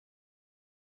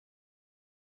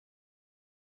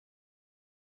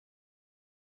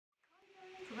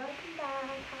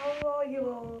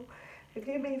if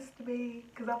you missed me,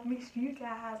 because I've missed you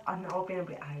guys. I know I've been a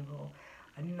bit able.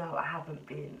 I know I haven't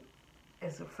been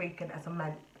as frequent as I'm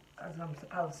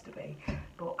supposed to be,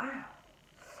 but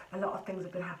a lot of things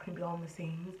have been happening behind the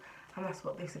scenes, and that's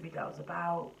what this video is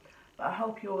about. But I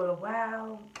hope you all are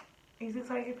well. Is it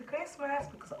excited for Christmas?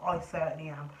 Because I certainly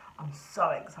am. I'm so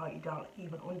excited, you don't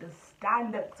even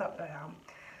understand how excited I am.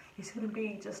 It's going to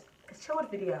be just a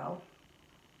short video.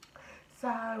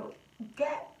 So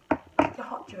get your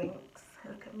hot drinks.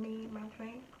 Look at me, my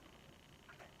drink.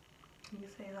 Can you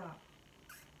see that?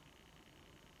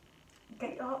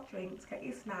 Get your hot drinks, get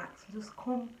your snacks, and just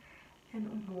come and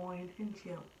unwind and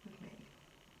chill with me.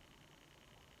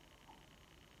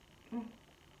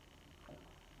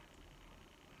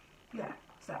 Yeah,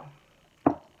 so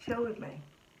chill with me.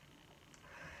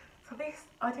 So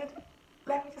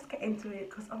let me just get into it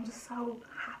because I'm just so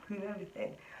happy with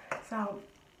everything. So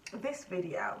this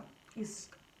video is,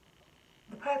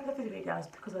 the purpose of this video is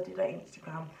because I did an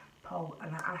Instagram poll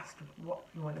and I asked what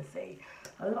you want to see.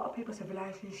 A lot of people said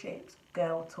relationships,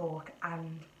 girl talk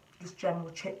and just general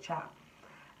chit chat.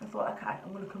 I thought, okay,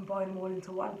 I'm going to combine them all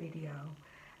into one video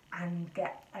and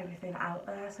get everything out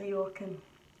there so you all can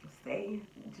see.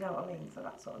 Do you know what I mean? So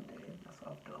that's what I'm doing, that's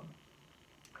what I've done.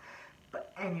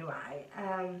 But anyway,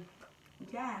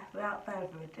 yeah, without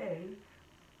further ado,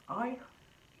 I'm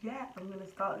going to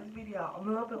start this video. I'm a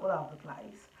little bit all over the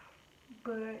place,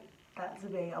 but that's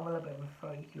me. I'm a little bit of a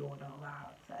freak, you all know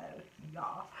that. So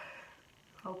yeah,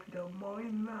 hope you don't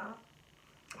mind that.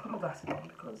 Put my glasses on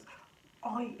because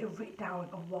I have written down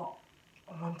of what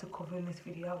I want to cover in this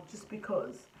video, just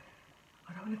because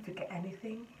I don't want to forget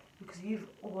anything, because you've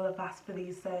all have asked for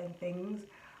these certain things.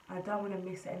 I don't want to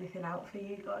miss anything out for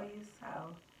you guys, so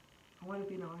I want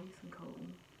to be nice and cool.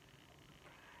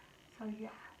 So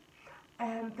yeah,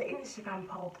 the Instagram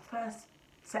poll, the first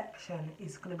section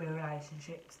is going to be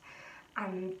relationships.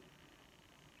 And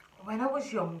when I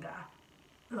was younger,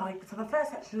 so the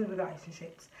first section is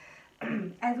relationships.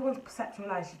 Everyone's perception of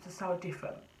relationships is so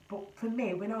different. But for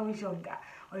me, when I was younger,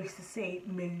 I used to see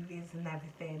movies and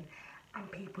everything,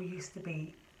 and people used to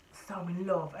be so in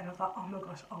love, and I thought, oh my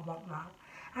gosh, I want that.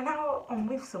 And now I'm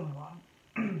with someone,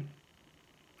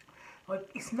 like,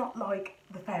 it's not like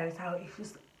the fairy tale, it's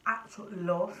just actual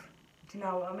love. Do you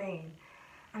know what I mean?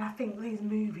 And I think these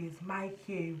movies make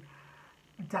you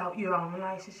doubt your own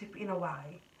relationship in a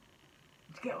way.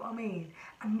 Do you get what I mean?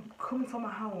 And coming from a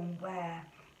home where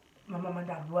my mum and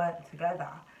dad weren't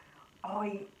together,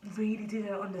 I really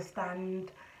didn't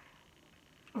understand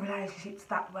relationships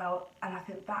that well, and I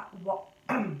think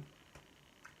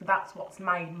that's what's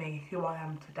made me who I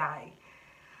am today.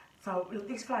 So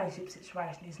this relationship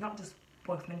situation is not just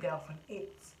boyfriend and girlfriend,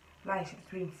 it's relationships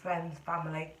between friends,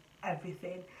 family,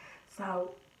 everything.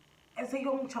 So as a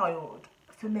young child,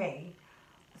 for me,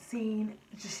 seeing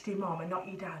just your mum and not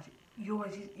your dad, you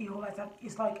always have,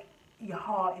 it's like your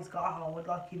heart has got a hold,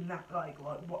 like in that, like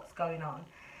what's going on.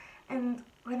 And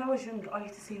when I was young, I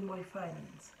used to see my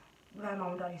friends, their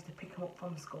mum and dad used to pick them up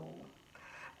from school.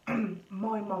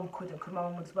 My mum couldn't because my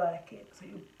mum was working, so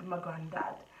it would be my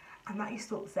granddad. And that used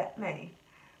to upset me,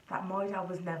 that my dad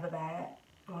was never there.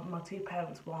 Like, my two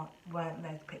parents weren't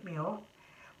there to pick me up.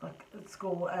 Like at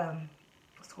school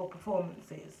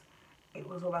performances, it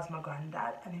was always my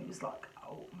granddad, and it was like,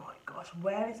 oh my gosh,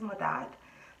 where is my dad?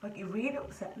 Like, it really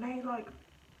upset me. Like,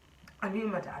 I knew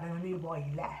my dad and I knew why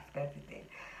he left, everything.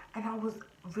 And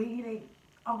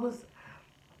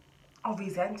I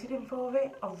resented him for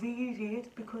it. I really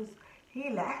did, because he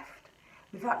left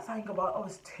without saying goodbye. I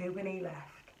was 2 when he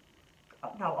left.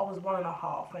 No, I was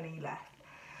 1.5 when he left.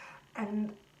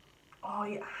 And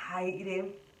I hated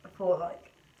him for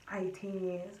like 18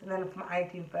 years. And then for my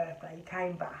 18th birthday, he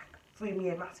came back, threw me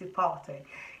a massive party,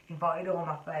 invited all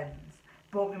my friends,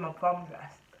 bought me my prom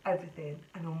dress, everything,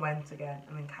 and then went again,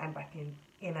 and then came back in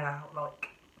and out like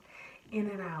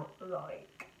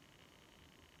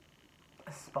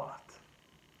a spot.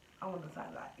 I want to say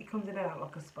that. He comes in and out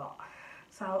like a spot.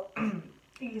 So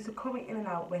he used to come in and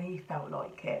out when he felt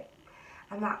like it.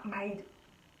 And that made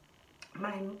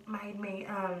me,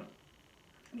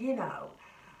 you know,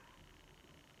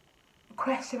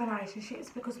 question relationships,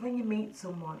 because when you meet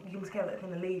someone, you're scared that they're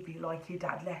going to leave you like your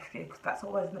dad left you, because that's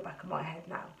always in the back of my head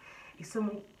now. If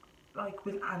someone, like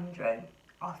with Andrew,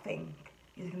 I think,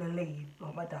 is he going to leave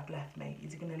like my dad left me?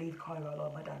 Is he going to leave Cairo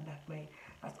like my dad left me?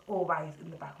 That's always in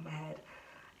the back of my head.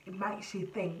 It makes you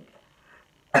think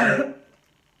so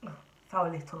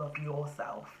little of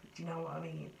yourself. Do you know what I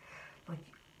mean? Like,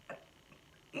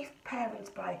 if parents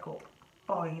break up,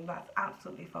 fine, that's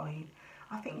absolutely fine.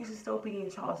 I think you should still be in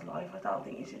your child's life. I don't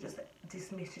think you should just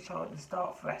dismiss your child and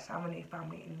start fresh, have a new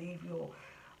family, and leave your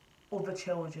other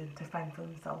children to fend for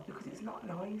themselves, because it's not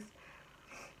nice.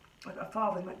 Like, a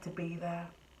father's meant to be there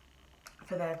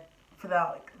for their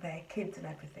kids and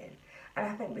everything. And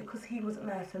I think because he wasn't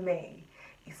there for me,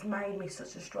 it's made me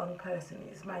such a strong person.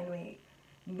 It's made me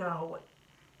know,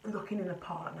 looking in a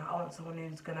partner, I want someone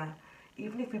who's gonna,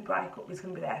 even if we break up, he's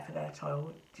gonna be there for their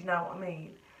child. Do you know what I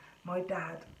mean? My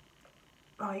dad,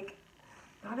 like,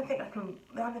 the only thing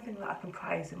that I can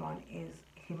praise him on is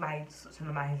he made such an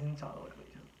amazing child, which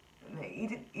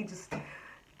is, he just,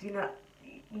 do you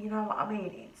know what I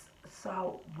mean? It's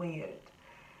so weird.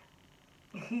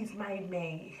 He's made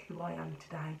me who I am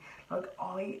today. Like,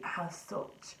 I have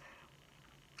such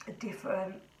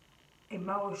different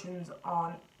emotions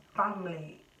on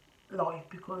family life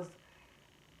because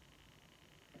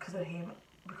of him.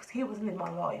 Because he wasn't in my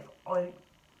life, I'm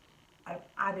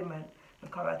adamant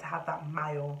with Cora to have that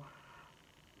male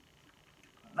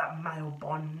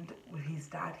bond with his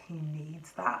dad. He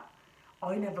needs that.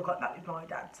 I never got that with my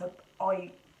dad, so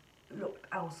I looked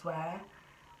elsewhere.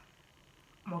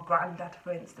 My granddad,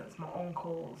 for instance, my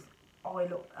uncles, I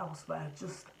looked elsewhere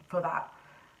just for that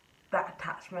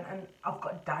attachment. And I've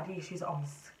got daddy issues. I'm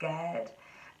scared,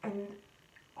 and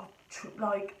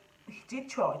like, he did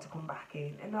try to come back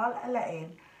in, and I let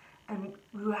him, and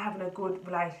we were having a good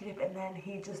relationship, and then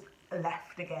he just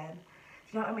left again.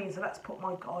 Do you know what I mean? So that's put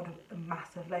my guard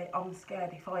massively. I'm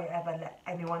scared if I ever let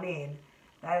anyone in,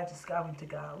 they're just going to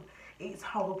go. It's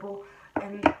horrible.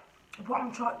 And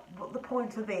what the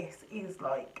point of this is,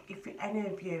 like, if any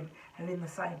of you are in the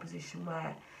same position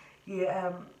where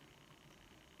you're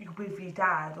with your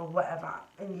dad or whatever,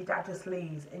 and your dad just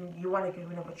leaves, and you want to give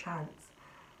him another chance,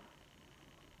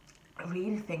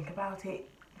 really think about it.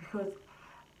 Because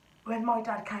when my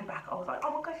dad came back, I was like,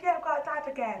 oh my gosh, yeah, I've got a dad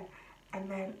again. And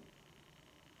then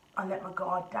I let my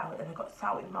guard down, and I got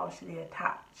so emotionally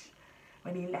attached.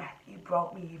 When he left, it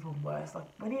broke me even worse. Like,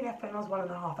 when he left when I was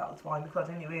 1.5, that was fine because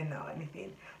I didn't really know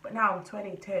anything. But now I'm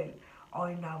 22,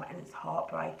 I know, and it's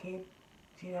heartbreaking.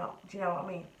 Do you know what I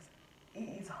mean?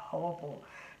 It is horrible.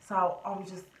 So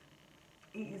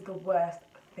it is the worst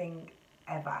thing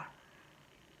ever.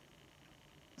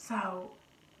 So,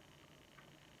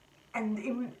 and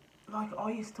even, like, I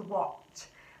used to watch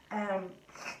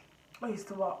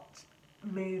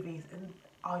movies, and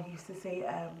I used to see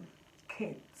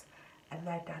kids, and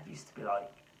their dad used to be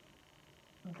like,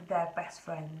 their best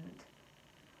friend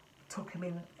took him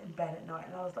in bed at night,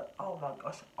 and I was like, oh my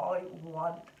gosh, I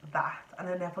want that, and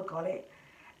I never got it,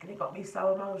 and it got me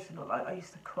so emotional. Like, I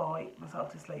used to cry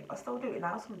myself to sleep. I still do it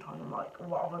now sometimes. I'm like,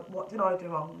 what did I do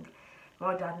wrong?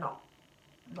 My dad not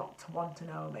to want to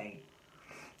know me.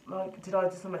 Like, did I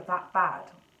do something that bad?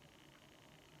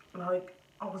 Like,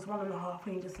 I was 1.5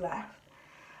 and he just left.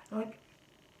 Like,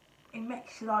 it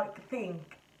makes you, like,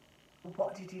 think,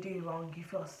 what did you do wrong? You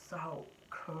feel so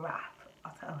crap. I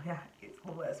tell you, it's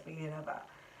the worst feeling ever.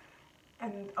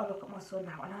 And I look at my son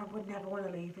now, and I would never want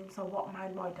to leave him. So what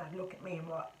made my dad look at me and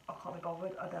like, I can't be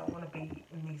bothered. I don't want to be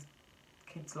in these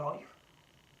kids' life.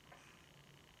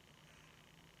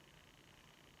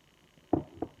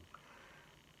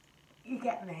 You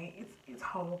get me? It's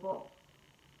horrible.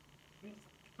 It's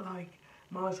like,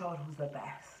 my childhood was the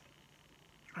best.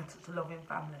 I had such a loving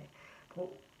family. But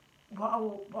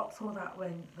what's all that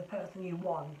when the person you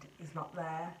want is not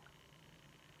there?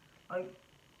 Like,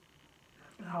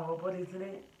 it's horrible, isn't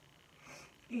it?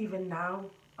 Even now,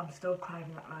 I'm still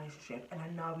craving that relationship, and I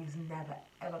know he's never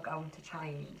ever going to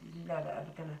change. He's never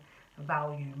ever going to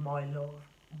value my love.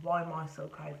 Why am I still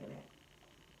craving it?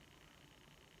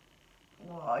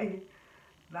 Why?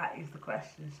 That is the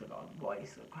question, Siobhan. Why are you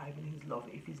still craving his love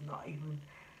if he's not even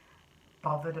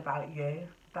bothered about you?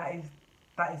 That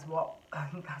is what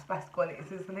that's basically what it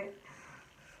is, isn't it?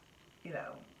 You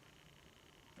know,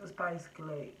 that's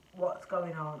basically what's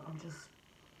going on. I'm just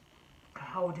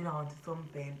holding on to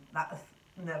something that's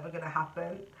never gonna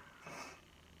happen.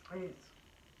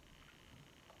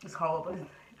 It's horrible.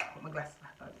 Put my glasses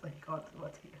back on so you can't see my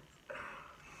tears.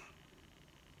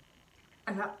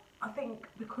 And I think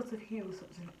because of he was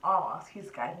such an arse,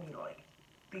 he's gave me like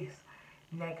this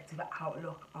negative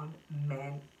outlook on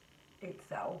men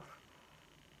itself.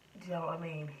 Do you know what I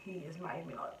mean? He has made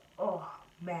me like, oh,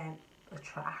 men are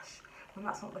trash. And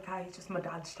that's not the case, just my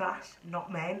dad's trash,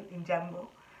 not men in general.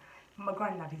 My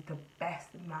granddad is the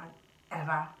best man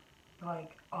ever.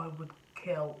 Like, I would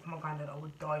kill for my granddad, I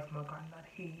would die for my granddad.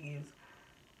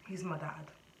 He's my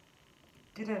dad.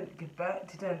 Didn't give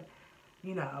birth,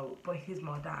 you know, but he's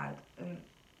my dad, and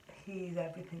he's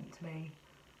everything to me.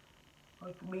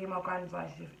 Like, me and my granddad's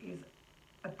relationship is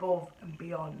above and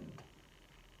beyond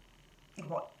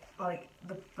what, like,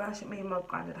 the relationship me and my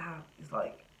granddad have is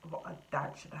like what a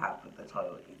dad should have with a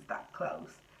child. It's that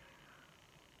close.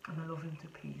 And I love him to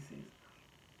pieces.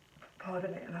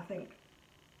 Pardon it. And I think,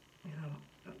 you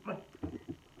know,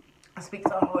 I speak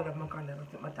so highly of my granddad, I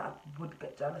think my dad would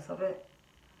get jealous of it.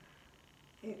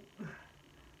 It's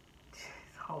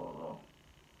horrible.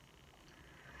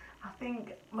 I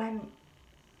think when,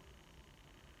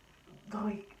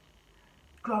 like,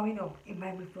 growing up, it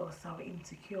made me feel so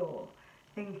insecure,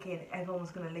 thinking everyone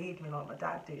was going to leave me like my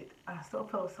dad did. And I still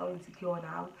feel so insecure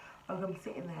now. Like, I'm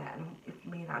sitting there, and if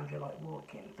me and Andrew like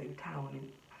walking through town,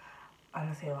 and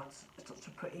I see like such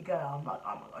a pretty girl, I'm like,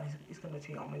 oh my god, he's going to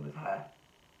cheat on me with her.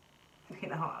 You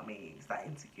know what I mean? It's that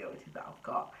insecurity that I've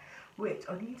got, which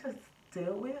I need to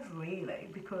deal with, really,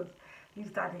 because these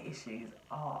daddy issues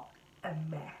are a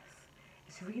mess.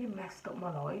 It's really messed up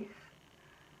my life.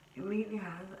 It really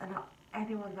has. And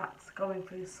anyone that's going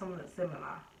through something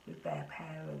similar with their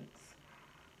parents,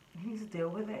 you need to deal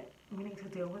with it. We need to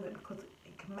deal with it because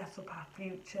it can mess up our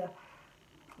future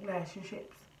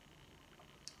relationships.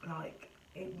 Like,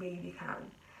 it really can.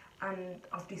 And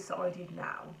I've decided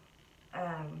now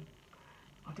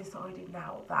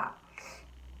that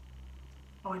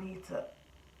I need to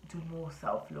do more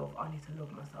self-love. I need to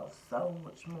love myself so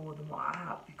much more than what I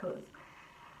have, because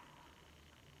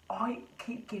I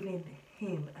keep giving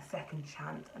him a second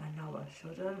chance, and I know I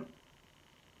shouldn't.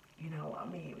 You know what I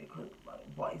mean? Because, like,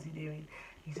 what is he doing?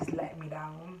 He's just letting me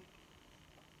down.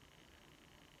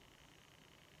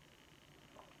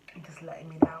 He's just letting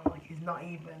me down. Like, he's not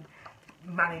even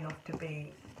man enough to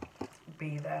be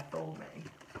there for me.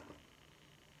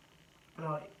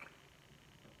 Like,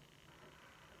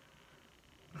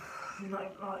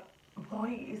 why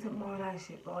isn't my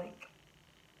relationship like?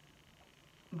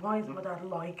 Why isn't my dad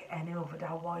like any other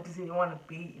dad? Why doesn't he want to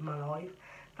be in my life?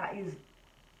 That is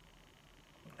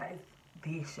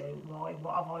the issue. Why?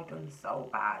 What have I done so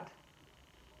bad?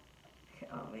 You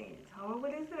know what I mean? It's horrible,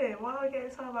 isn't it? Why am I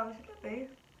getting so emotional at this?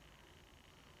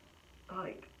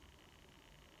 Like,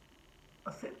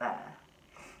 I sit there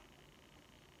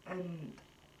and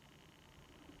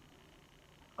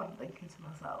I'm thinking to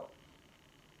myself,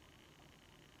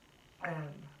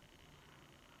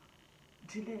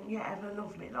 didn't you ever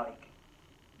love me? Like,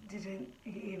 didn't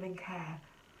you even care?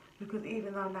 Because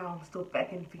even though now I'm still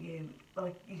begging for you,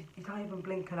 like, you don't even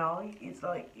blink an eye. It's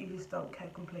like, you just don't care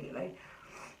completely.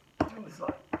 And it's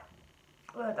like,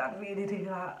 well, Dad really do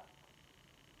that.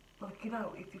 Like, you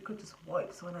know, if you could just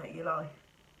wipe someone out of your life,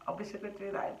 I wish I could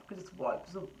do that. If I could just wipe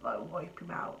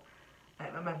him out out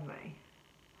of my memory.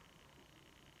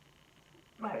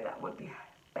 Maybe that would be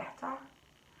better.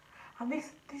 And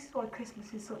this is why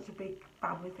Christmas is such a big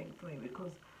family thing for me,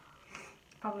 because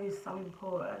family is so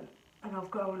important. And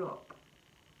I've grown up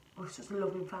with such a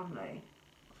loving family.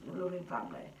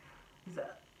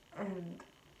 And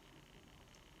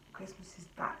Christmas is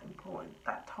that important,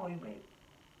 that time when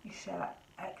you share that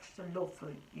extra love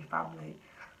for your family.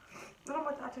 I don't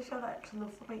want my dad to share that extra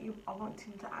love for me. I want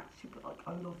him to actually be like,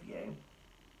 I love you.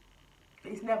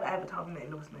 But he's never ever told me that he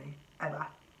loves me. Ever.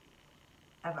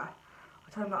 Ever. I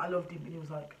told him that I loved him and he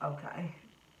was like, okay.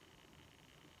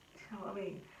 You know what I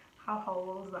mean? How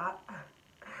horrible is that?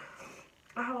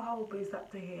 How horrible is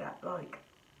that to hear, like,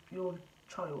 your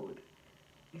child,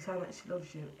 you say that she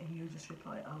loves you and you just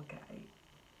reply, okay.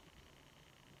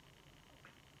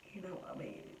 You know what I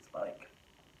mean? It's like,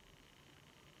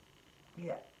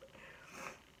 yeah.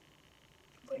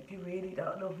 Like, you really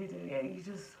don't love me, do you? You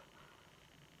just,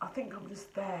 I think I'm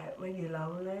just there when you're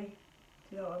lonely.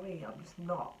 Do you know what I mean? I'm just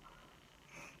not.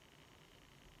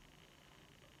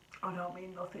 I don't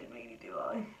mean nothing really, do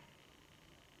I?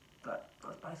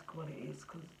 That's basically what it is,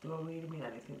 because do I really mean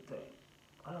anything to him?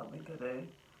 I don't think I do.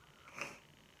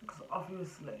 Because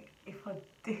obviously, if I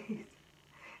did,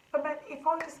 if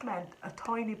I just meant a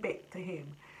tiny bit to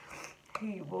him,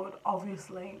 he would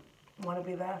obviously want to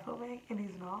be there for me, and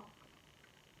he's not.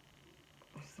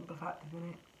 It's a simple fact, isn't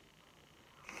it?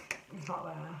 He's not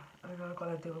there, and I've got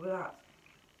to deal with that.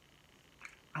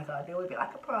 I gotta deal with it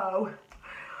like a pro.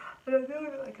 I gotta deal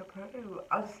with it like a pro.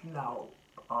 I just know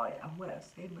I am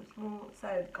worth so much more.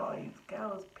 So guys,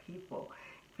 girls, people,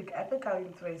 if you're ever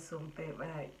going through something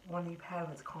where one of your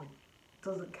parents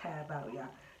doesn't care about you,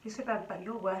 just remember that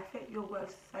you're worth it. You're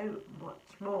worth so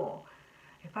much more.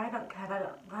 If they don't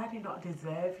care, they do not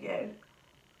deserve you.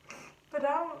 They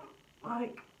don't.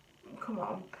 Like, come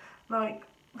on. Like,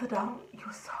 they don't.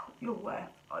 You're worth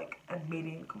like a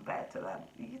million compared to them.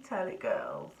 You tell it,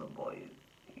 girls and boys.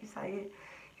 You say it.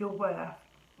 You're worth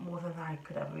more than I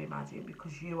could ever imagine,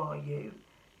 because you are you.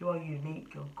 You are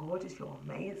unique. You're gorgeous. You're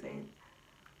amazing.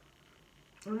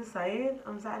 I'm saying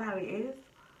how it is.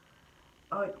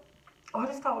 Like, I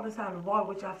just don't understand, why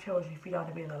would you have children if you don't want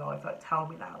to be in their life? Like, tell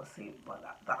me now. See, like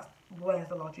that's where's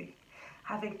the logic?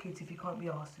 Having kids if you can't be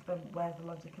asked, then where's the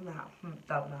logic in that?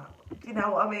 Don't know. Do you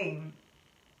know what I mean?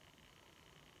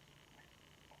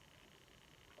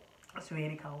 It's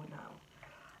really cold now.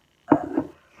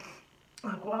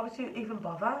 Like, why would you even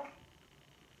bother?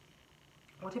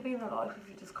 What do you be in their life if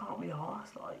you just can't be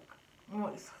asked? Like, oh,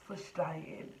 it's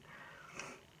frustrating.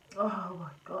 Oh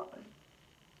my god.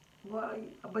 Why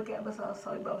am I getting myself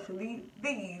so emotional? These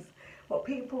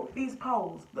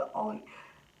polls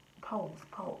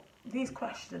these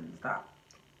questions that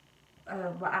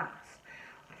were asked,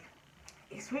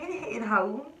 it's really hitting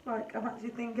home. Like, I'm actually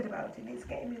thinking about it and it's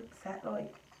getting me upset,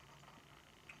 like,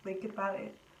 thinking about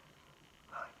it.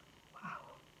 Like, wow,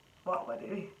 what am I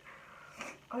doing?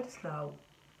 I just know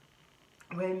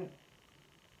when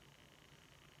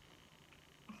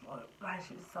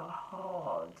relationships are so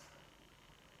hard,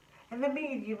 and the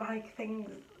media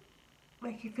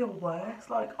make you feel worse.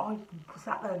 Like, I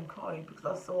sat there and cried because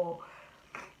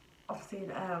I've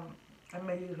seen a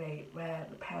movie where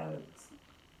the parents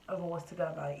are always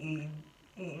together eating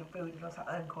food, and I sat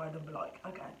there and cried and be like,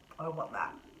 okay, I want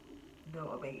that. You know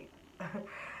what I mean?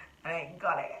 I ain't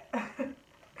got it.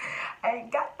 I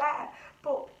ain't got that.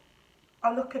 But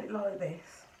I look at it like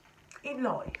this. In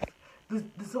life,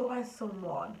 there's always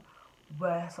someone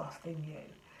worse off than you.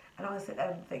 And I sit there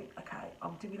and think, okay,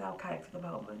 I'm doing okay for the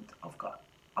moment.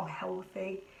 I'm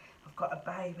healthy. I've got a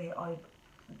baby. I'm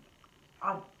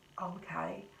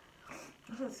okay. I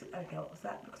shouldn't sit there and get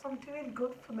upset because I'm doing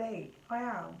good for me. I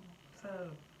am. So,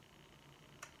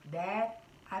 Dad,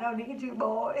 I don't need you,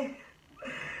 boy.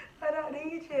 I don't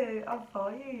need you. I'm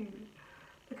fine.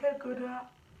 Look how good I am.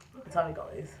 Sorry,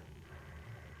 guys.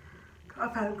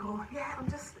 Got a phone call. Yeah, I'm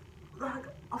just like,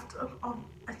 I've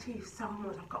achieved so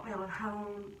much. I've got my own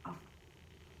home.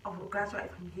 I've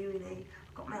graduated from uni.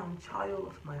 I've got my own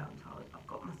child. I've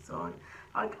got my son.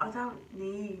 Like, I don't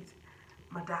need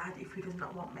my dad if he does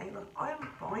not want me. Like, I'm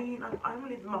fine. Like, I'm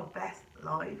living my best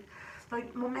life.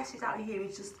 Like, my message out here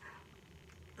is just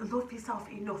love yourself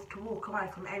enough to walk away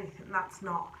from anything that's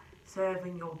not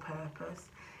serving your purpose.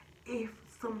 If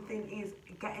something is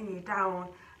getting you down,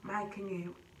 making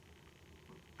you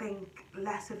think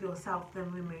less of yourself, then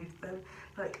remove them.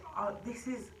 Like, this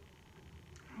is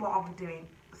what I'm doing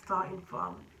starting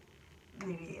from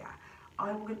New Year.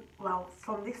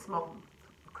 From this month,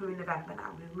 we're in November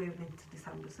now, we're moving into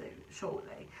December soon,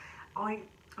 shortly. I'm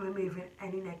removing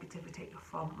any negativity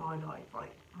from my life.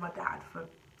 Like, my dad,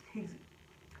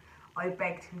 I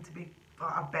begged him to be,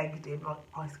 like, I begged him, like,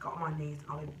 I got on my knees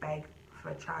and I begged for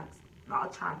a chance,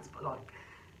 not a chance, but like,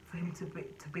 for him to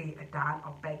be a dad.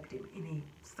 I begged him, and he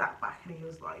sat back and he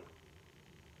was like,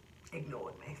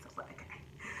 ignored me. So I was like, okay.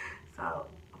 So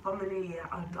from the new year,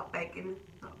 I'm not begging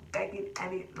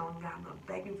any longer. I'm not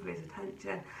begging for his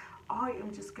attention. I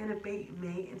am just gonna be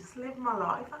me and just live my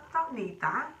life. I don't need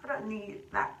that. I don't need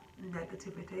that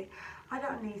negativity. I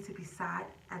don't need to be sad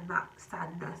and that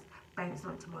sadness bounces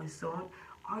onto my son.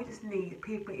 I just need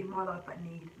people in my life that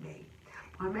need me.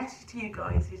 My message to you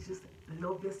guys is just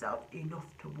love yourself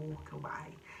enough to walk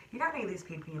away. You don't need these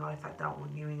people in your life that don't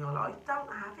want you in your life.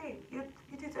 Don't have it. You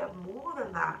deserve more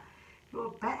than that.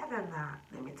 You're better than that.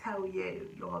 Let me tell you,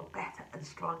 you're better and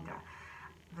stronger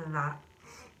than that.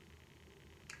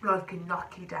 Life can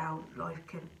knock you down. Life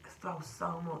can throw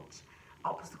so much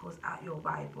obstacles at your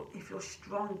way. But if you're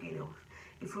strong enough,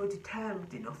 if you're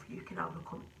determined enough, you can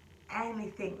overcome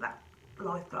anything that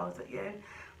life throws at you.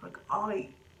 Like, I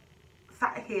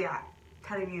sat here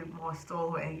telling you my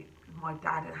story, my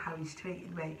dad and how he's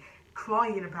treated me,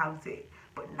 crying about it.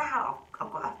 But now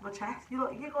I've got that off my chest. You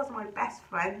guys are my best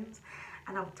friends,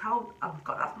 and I've got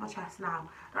that off my chest now.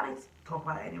 I don't need to talk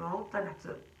about it anymore. Don't have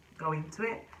to go into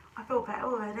it. I feel better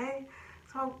already.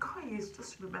 So guys,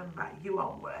 just remember, you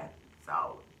are worth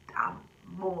so damn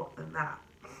more than that.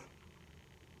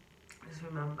 Just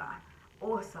remember.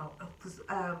 Also,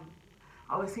 I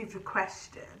received a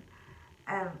question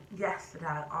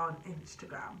yesterday on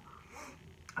Instagram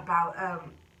about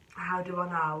how did I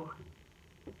know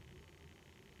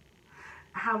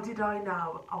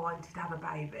I wanted to have a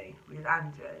baby with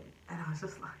Andrew? And I was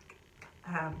just like,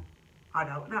 I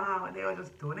don't know. I knew I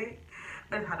just done it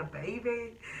and had a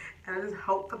baby, and I just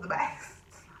hope for the best.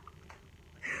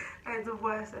 It's the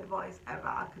worst advice ever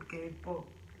I could give, but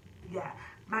yeah,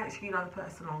 make sure you know the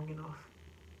person long enough,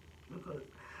 because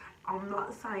I'm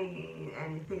not saying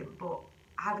anything, but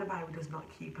having a baby does not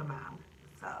keep a man.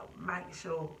 So make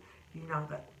sure you know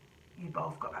that you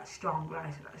both got that strong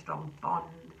relationship, that strong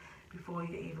bond, before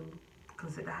you even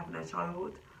consider having a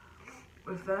child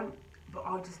with them. But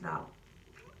I just know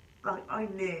Like, I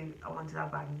knew I wanted to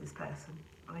have a baby with this person.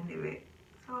 I knew it.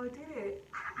 So I did it.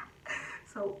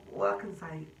 So what I can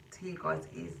say to you guys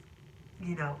is,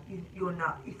 you know, you're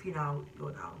not, if you know, you'll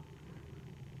know.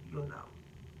 You'll know.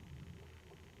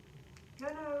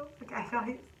 You'll know. Okay,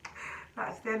 guys.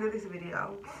 That's the end of this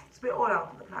video. It's a bit all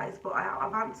over the place, but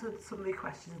I've answered some of the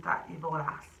questions that you've all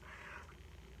asked.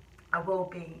 I will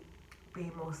be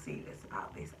more serious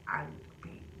about this and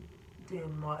be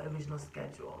doing my original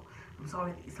schedule. I'm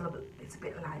sorry it's a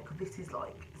bit late, because this is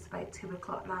like, it's about 2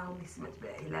 o'clock now. This is meant to be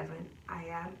at 11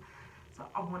 AM. So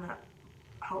I want to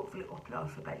hopefully upload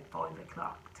for about 5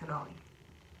 o'clock tonight.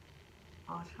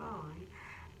 I'll try.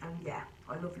 And yeah,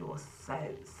 I love you all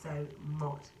so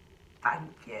much.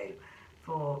 Thank you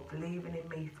for believing in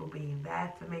me, for being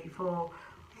there for me, for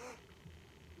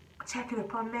checking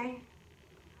up on me.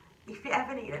 If you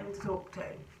ever need anyone to talk to,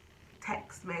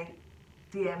 text me,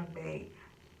 DM me,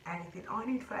 anything. I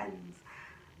need friends.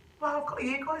 Well, I've got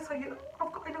you guys, so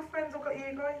I've got enough friends, I've got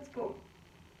you guys, but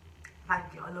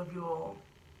thank you, I love you all.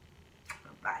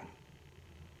 Bye.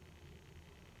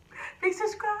 Please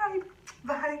subscribe.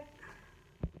 Bye.